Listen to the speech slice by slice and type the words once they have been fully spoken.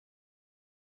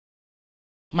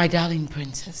My darling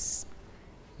princess,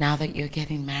 now that you're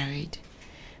getting married,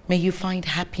 may you find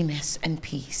happiness and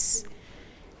peace.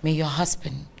 May your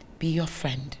husband be your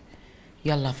friend,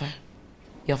 your lover,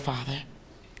 your father,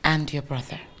 and your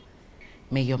brother.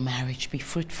 May your marriage be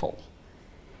fruitful,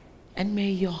 and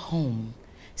may your home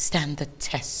stand the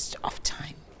test of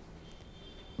time.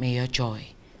 May your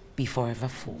joy be forever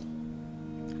full.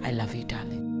 I love you,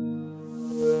 darling.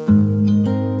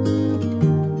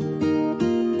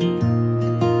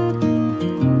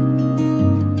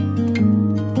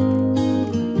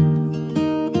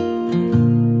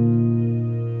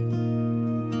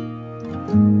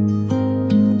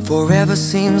 Forever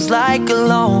seems like a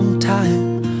long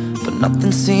time, but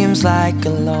nothing seems like a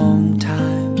long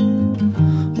time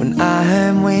when I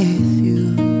am with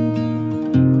you.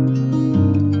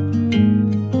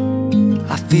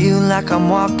 I feel like I'm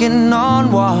walking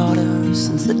on water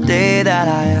since the day that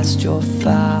I asked your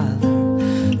father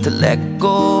to let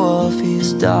go of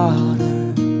his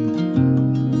daughter.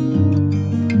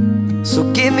 So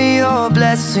give me your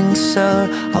blessing, sir,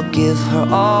 I'll give her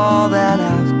all that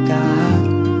I've got.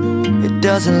 It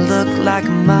doesn't look like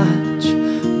much,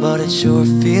 but it sure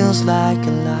feels like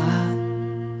a lot.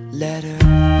 Let her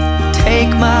take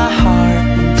my heart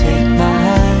and take my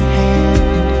hand.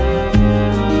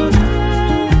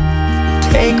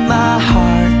 Take my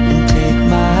heart and take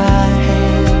my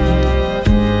hand.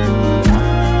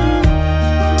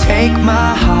 Take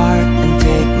my heart and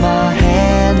take my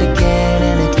hand again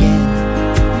and again.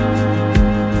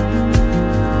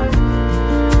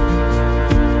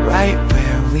 Right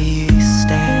where we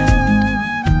stand.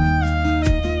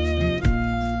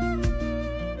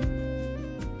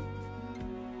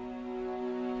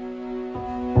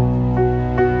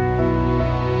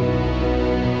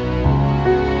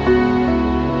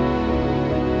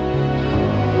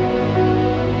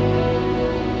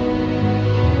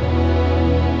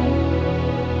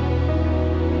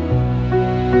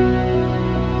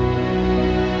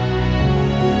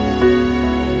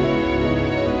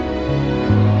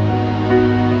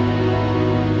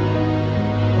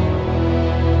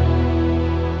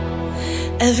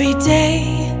 Every day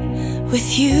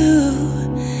with you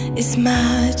is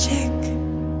magic.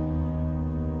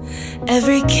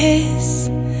 Every kiss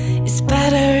is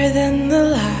better than the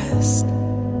last.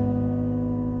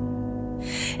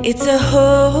 It's a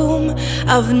home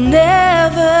I've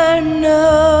never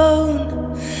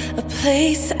known, a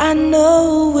place I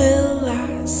know will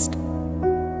last.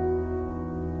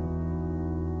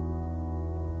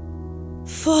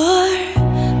 For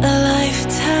a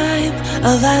lifetime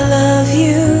of I love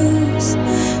yous,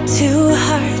 two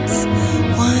hearts,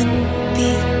 one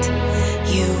beat.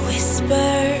 You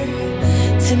whisper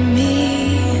to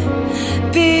me,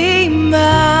 be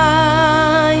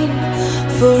mine.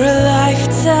 For a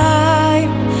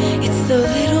lifetime, it's the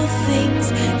little things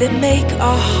that make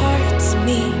our hearts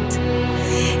meet.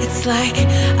 It's like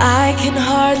I can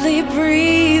hardly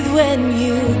breathe when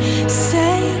you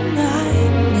say my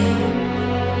name.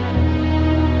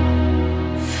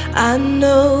 I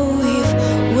know we've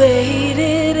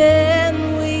waited and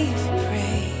we've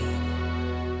prayed,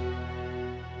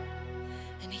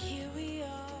 and here we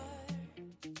are.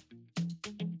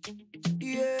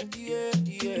 Yeah, yeah,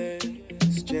 yeah,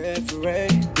 it's Jeffrey.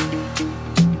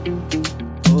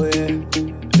 Oh yeah,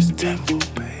 it's tempo,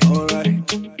 baby. Alright.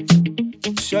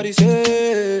 Shorty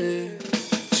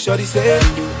said,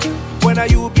 when are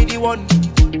you be the one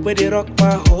where they rock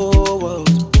my whole world?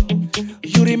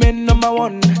 You remain number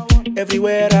one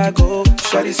everywhere I go.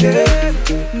 Shawty say,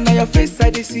 now your face I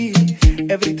dey see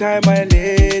every time I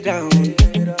lay down.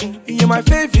 You're my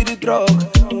favorite drug,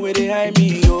 where they hide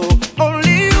me, oh.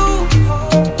 Only you,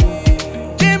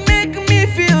 they make me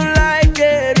feel like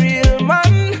a real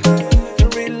man, a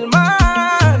real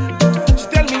man. She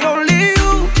tell me only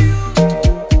you,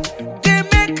 they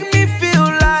make me feel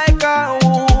like a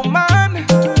woman,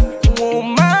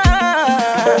 woman.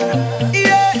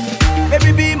 Yeah,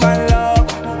 baby be my love,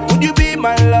 would you be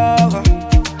my lover?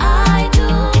 I do.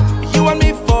 You and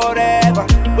me forever,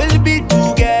 we'll be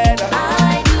together.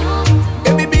 I do.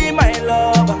 Baby be my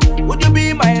lover, would you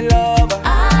be my lover?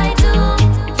 I do.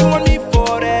 You and me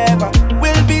forever,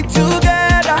 we'll be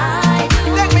together. I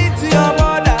do. Take me to your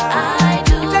mother, I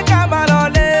do. take her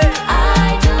malole.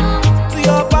 I do. To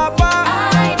your papa,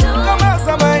 I do. come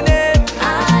answer my name.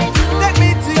 I do. Take me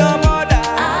to your mother,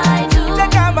 I do.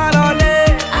 take her malole.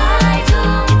 I do.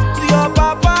 To your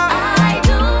papa, I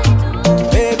do.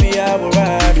 baby I will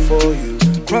ride for you,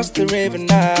 cross the river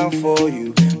now for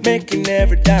you, making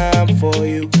every dime for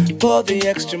you, pour the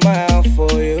extra mile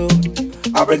for you.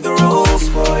 I'll break the rules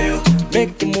for you,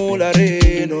 make the moolah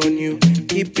rain on you,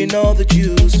 keeping all the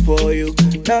juice for you.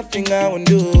 Nothing I won't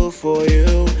do for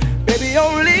you. Baby,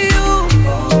 only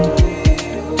you.